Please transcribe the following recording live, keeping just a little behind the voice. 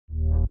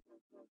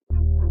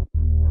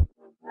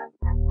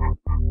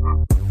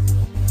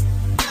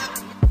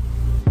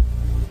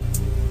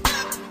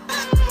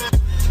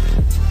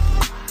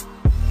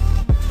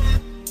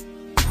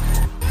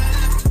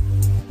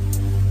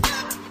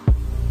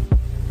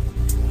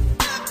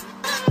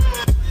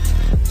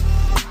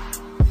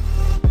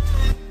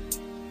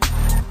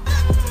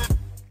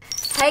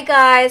Hey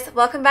guys,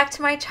 welcome back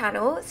to my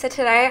channel. So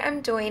today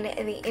I'm doing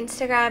the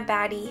Instagram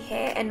baddie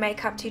hair and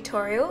makeup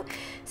tutorial.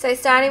 So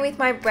starting with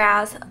my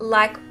brows,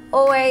 like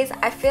always,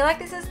 I feel like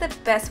this is the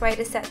best way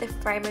to set the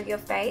frame of your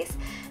face,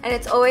 and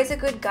it's always a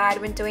good guide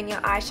when doing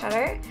your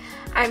eyeshadow.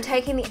 I'm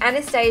taking the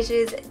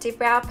Anastasia's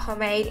Dipbrow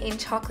Pomade in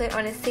chocolate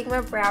on a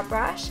Sigma brow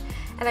brush,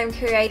 and I'm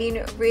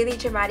creating really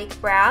dramatic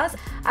brows.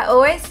 I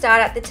always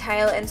start at the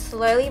tail and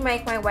slowly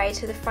make my way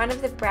to the front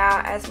of the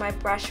brow as my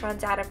brush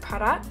runs out of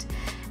product.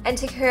 And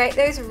to create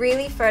those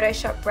really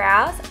Photoshop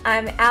brows,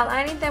 I'm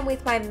outlining them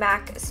with my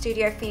MAC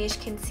Studio Finish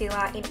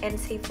Concealer in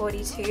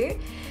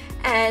NC42.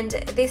 And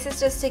this is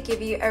just to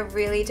give you a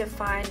really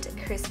defined,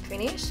 crisp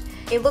finish.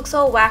 It looks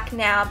all whack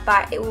now,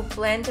 but it will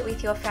blend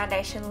with your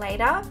foundation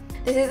later.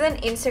 This is an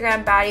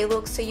Instagram baddie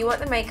look, so you want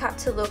the makeup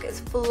to look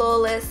as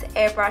flawless,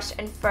 airbrushed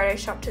and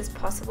photoshopped as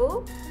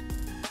possible.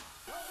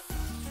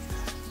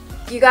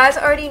 You guys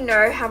already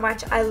know how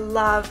much I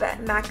love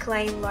MAC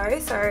Layin Low,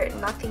 so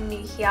nothing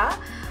new here.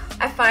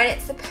 I find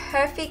it's the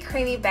perfect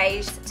creamy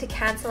beige to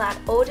cancel out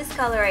all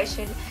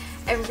discoloration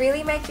and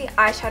really make the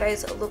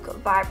eyeshadows look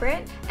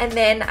vibrant. And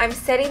then I'm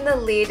setting the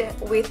lid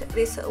with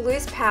this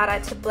loose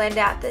powder to blend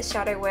out the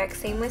shadow work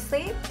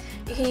seamlessly.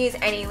 You can use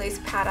any loose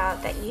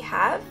powder that you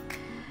have.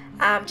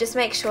 Just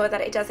make sure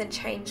that it doesn't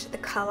change the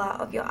colour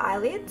of your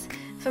eyelids.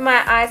 For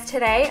my eyes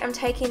today, I'm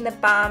taking the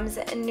BALM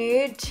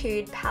Nude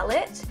Tude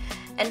Palette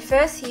and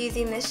first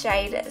using the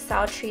shade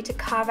Sultry to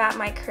carve out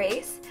my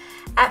crease.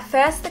 At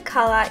first the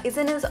colour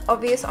isn't as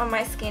obvious on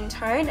my skin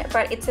tone,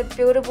 but it's a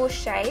buildable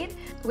shade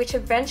which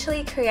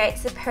eventually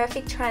creates the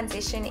perfect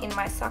transition in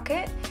my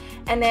socket.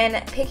 And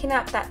then picking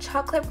up that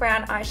chocolate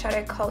brown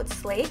eyeshadow called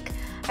Sleek,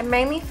 I'm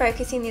mainly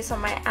focusing this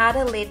on my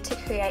outer lid to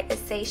create a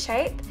C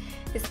shape.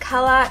 This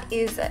colour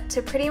is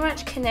to pretty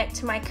much connect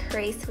to my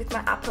crease with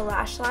my upper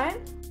lash line.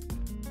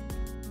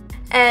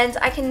 And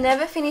I can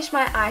never finish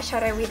my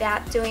eyeshadow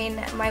without doing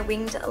my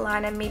winged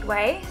liner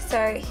midway.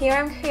 So here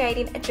I'm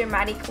creating a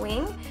dramatic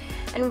wing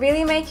and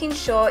really making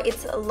sure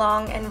it's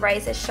long and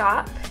razor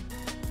sharp.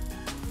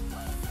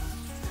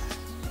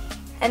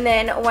 And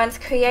then once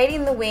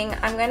creating the wing,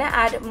 I'm going to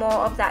add more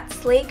of that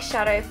sleek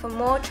shadow for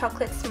more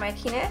chocolate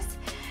smokiness,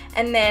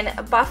 and then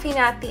buffing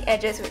out the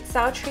edges with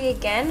Sultry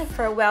again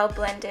for a well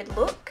blended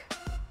look.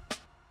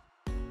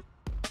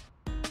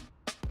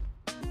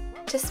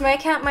 To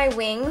smoke out my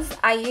wings,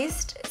 I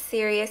used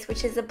Serious,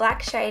 which is the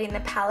black shade in the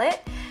palette,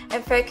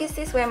 and focus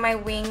this where my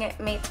wing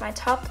meets my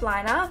top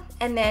liner,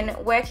 and then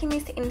working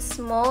this in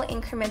small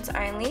increments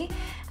only,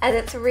 as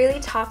it's really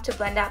tough to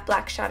blend out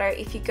black shadow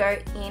if you go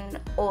in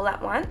all at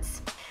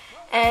once.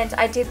 And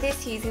I did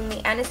this using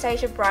the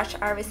Anastasia brush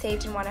I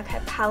received in one of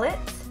her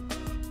palettes.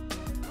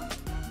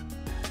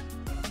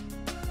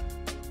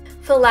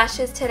 For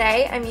lashes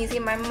today, I'm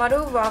using my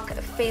Model Rock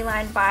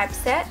Feline Vibe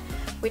set,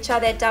 which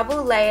are their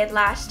double layered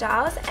lash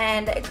styles,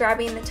 and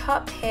grabbing the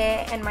top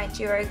pair and my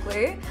Duro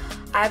glue,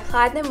 I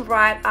applied them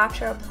right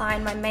after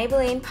applying my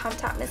Maybelline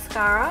Pumped Up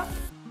Mascara.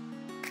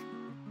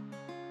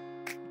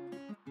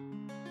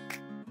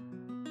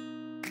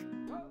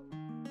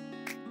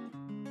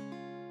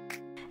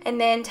 And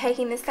then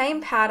taking the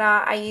same powder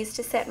I used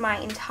to set my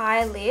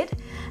entire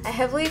lid, I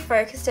heavily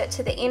focused it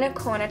to the inner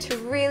corner to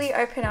really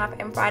open up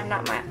and brighten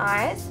up my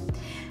eyes.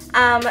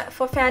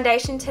 For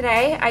foundation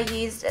today, I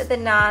used the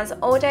NARS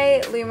All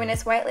Day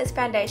Luminous Weightless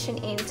Foundation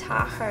in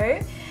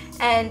Tahoe,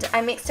 and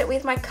I mixed it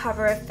with my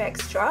Cover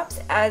FX drops.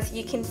 As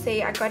you can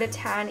see, I got a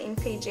tan in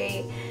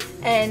Fiji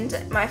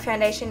and my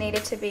foundation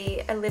needed to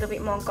be a little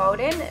bit more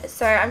golden,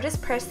 so I'm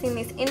just pressing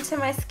this into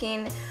my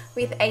skin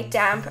with a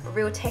damp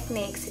Real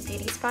Techniques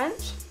beauty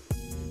sponge.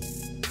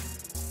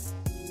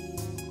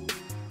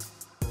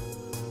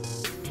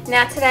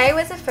 Now today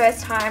was the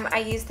first time I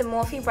used the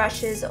Morphe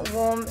Brush's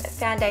Warm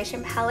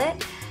Foundation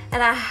Palette,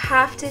 and I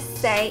have to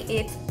say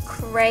it's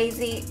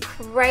crazy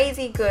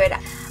good.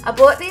 I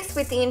bought this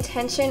with the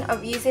intention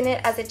of using it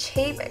as a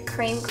cheap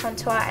cream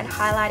contour and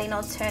highlighting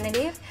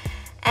alternative,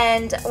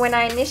 and when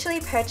I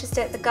initially purchased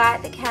it, the guy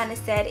at the counter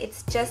said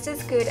it's just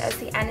as good as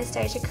the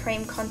Anastasia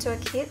cream contour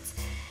kits.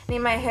 And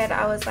in my head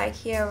I was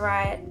like, yeah,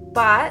 right.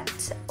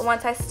 But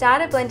once I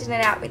started blending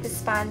it out with the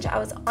sponge, I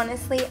was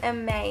honestly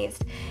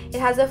amazed. It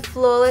has a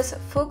flawless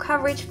full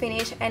coverage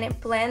finish and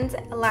it blends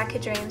like a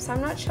dream. So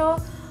I'm not sure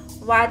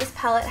why this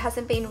palette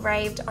hasn't been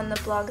raved on the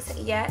blogs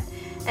yet.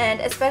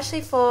 And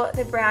especially for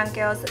the brown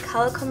girls, the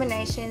color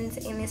combinations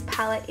in this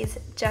palette is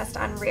just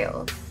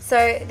unreal.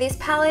 So this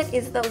palette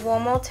is the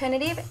warm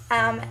alternative,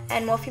 and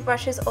Morphe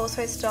brushes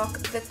also stock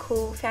the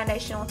cool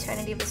foundation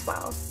alternative as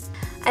well.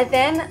 I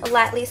then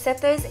lightly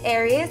set those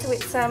areas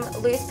with some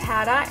loose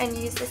powder and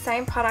use the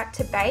same product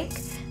to bake.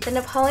 The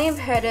Napoleon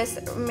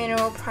PERDIS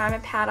Mineral Primer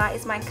Powder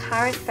is my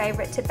current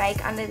favourite to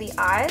bake under the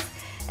eyes,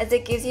 as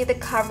it gives you the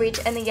coverage,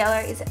 and the yellow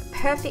is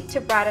perfect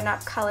to brighten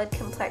up coloured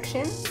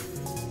complexions.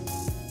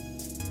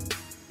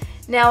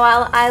 Now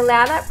while I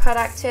allow that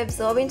product to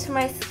absorb into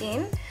my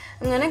skin,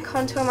 I'm going to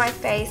contour my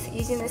face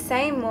using the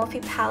same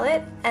Morphe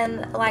palette,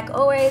 and like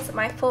always,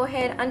 my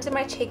forehead, under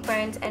my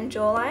cheekbones and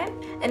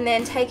jawline. And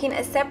then taking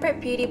a separate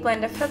beauty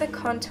blender for the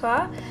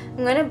contour, I'm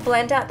going to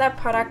blend out that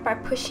product by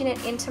pushing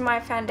it into my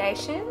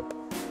foundation.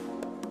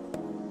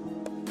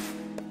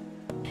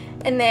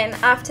 And then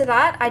after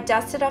that, I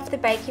dusted off the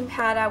baking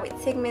powder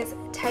with Sigma's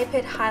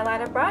tapered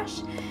highlighter brush.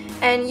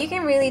 And you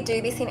can really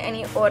do this in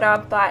any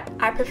order, but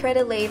I prefer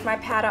to leave my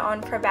powder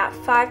on for about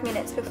 5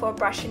 minutes before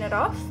brushing it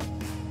off.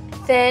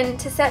 Then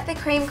to set the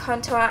cream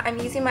contour, I'm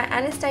using my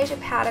Anastasia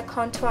powder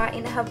contour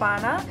in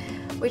Havana,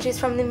 which is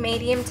from the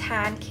medium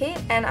tan kit,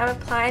 and I'm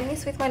applying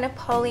this with my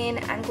Napoleon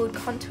angled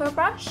contour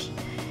brush.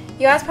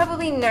 You guys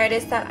probably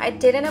noticed that I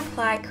didn't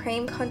apply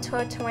cream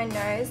contour to my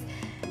nose,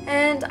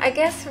 and I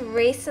guess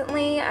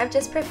recently I've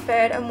just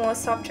preferred a more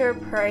softer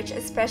approach,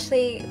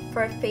 especially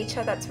for a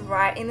feature that's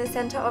right in the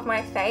center of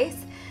my face.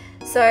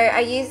 So I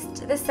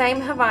used the same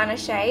Havana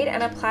shade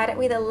and applied it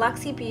with a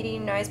Luxie Beauty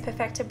Nose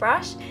Perfector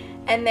brush.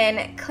 And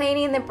then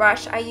cleaning the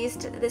brush, I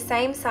used the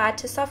same side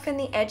to soften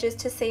the edges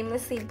to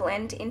seamlessly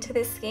blend into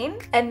the skin.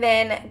 And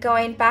then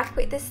going back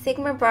with the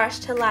Sigma brush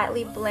to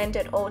lightly blend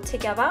it all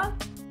together.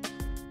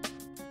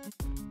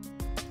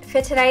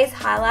 For today's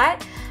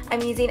highlight,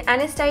 I'm using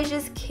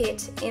Anastasia's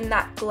kit in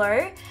that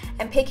glow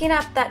and picking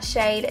up that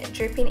shade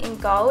Dripping in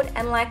Gold,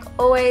 and like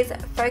always,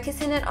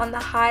 focusing it on the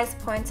highest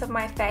points of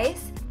my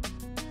face.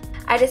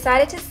 I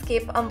decided to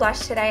skip on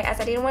blush today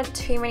as I didn't want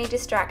too many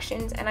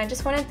distractions, and I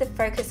just wanted to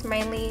focus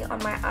mainly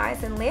on my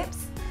eyes and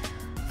lips.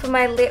 For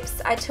my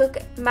lips, I took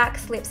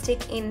MAC's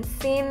lipstick in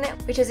Thin,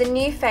 which is a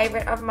new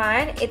favourite of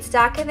mine. It's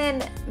darker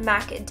than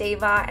MAC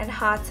Diva and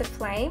Hearts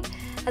Aflame,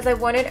 as I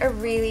wanted a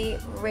really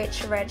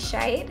rich red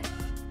shade.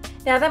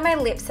 Now that my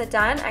lips are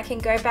done, I can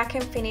go back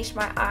and finish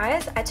my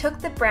eyes. I took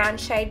the brown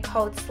shade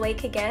Cold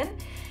Sleek again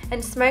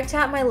and smoked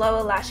out my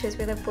lower lashes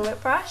with a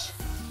bullet brush.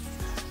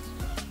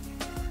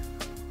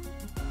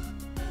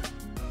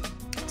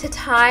 To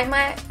tie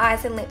my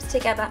eyes and lips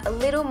together a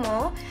little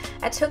more,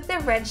 I took the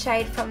red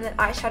shade from the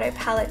eyeshadow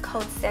palette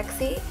called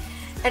Sexy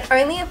and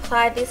only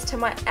applied this to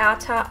my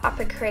outer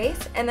upper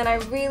crease, and then I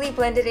really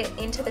blended it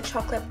into the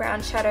chocolate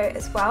brown shadow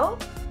as well.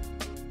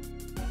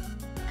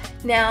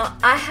 Now,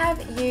 I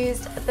have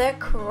used the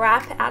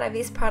crap out of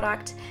this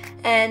product,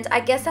 and I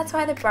guess that's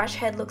why the brush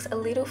head looks a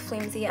little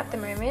flimsy at the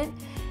moment.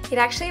 It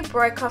actually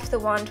broke off the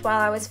wand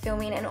while I was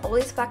filming, and all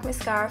this black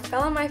mascara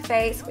fell on my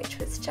face, which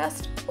was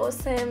just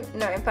awesome.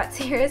 No, but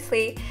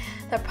seriously,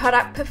 the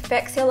product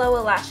perfects your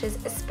lower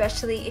lashes,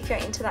 especially if you're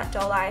into that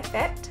doll eye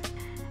effect.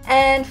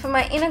 And for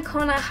my inner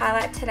corner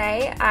highlight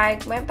today, I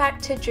went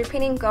back to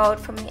Dripping in Gold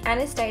from the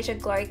Anastasia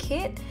Glow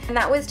Kit, and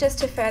that was just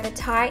to further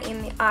tie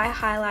in the eye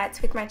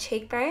highlights with my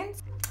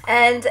cheekbones.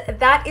 And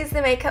that is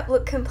the makeup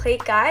look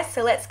complete, guys,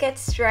 so let's get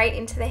straight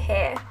into the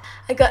hair.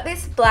 I got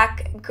this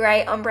black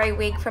grey ombre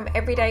wig from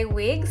Everyday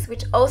Wigs,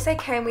 which also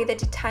came with a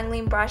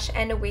detangling brush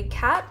and a wig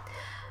cap.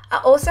 I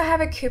also have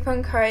a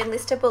coupon code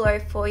listed below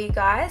for you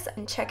guys,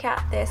 and check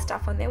out their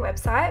stuff on their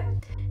website.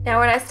 Now,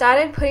 when I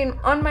started putting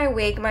on my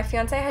wig, my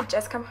fiance had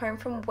just come home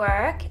from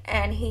work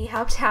and he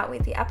helped out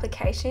with the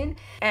application,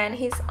 and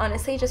he's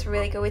honestly just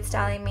really good with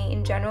styling me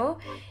in general.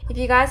 If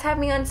you guys have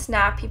me on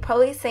Snap, you've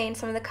probably seen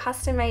some of the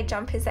custom made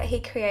jumpers that he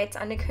creates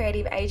under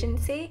Creative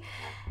Agency,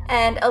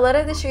 and a lot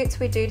of the shoots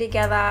we do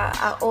together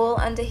are all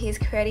under his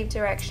creative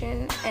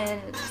direction,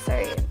 and so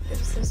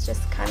this was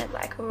just kind of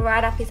like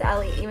right up his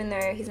alley, even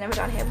though he's never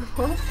done hair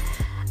before.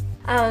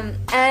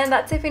 And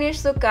that's the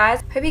finished look,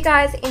 guys. Hope you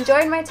guys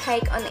enjoyed my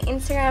take on the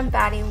Instagram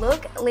baddie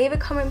look. Leave a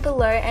comment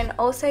below and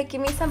also give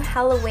me some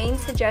Halloween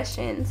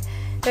suggestions.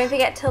 Don't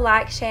forget to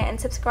like, share and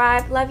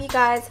subscribe. Love you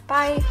guys.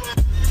 Bye.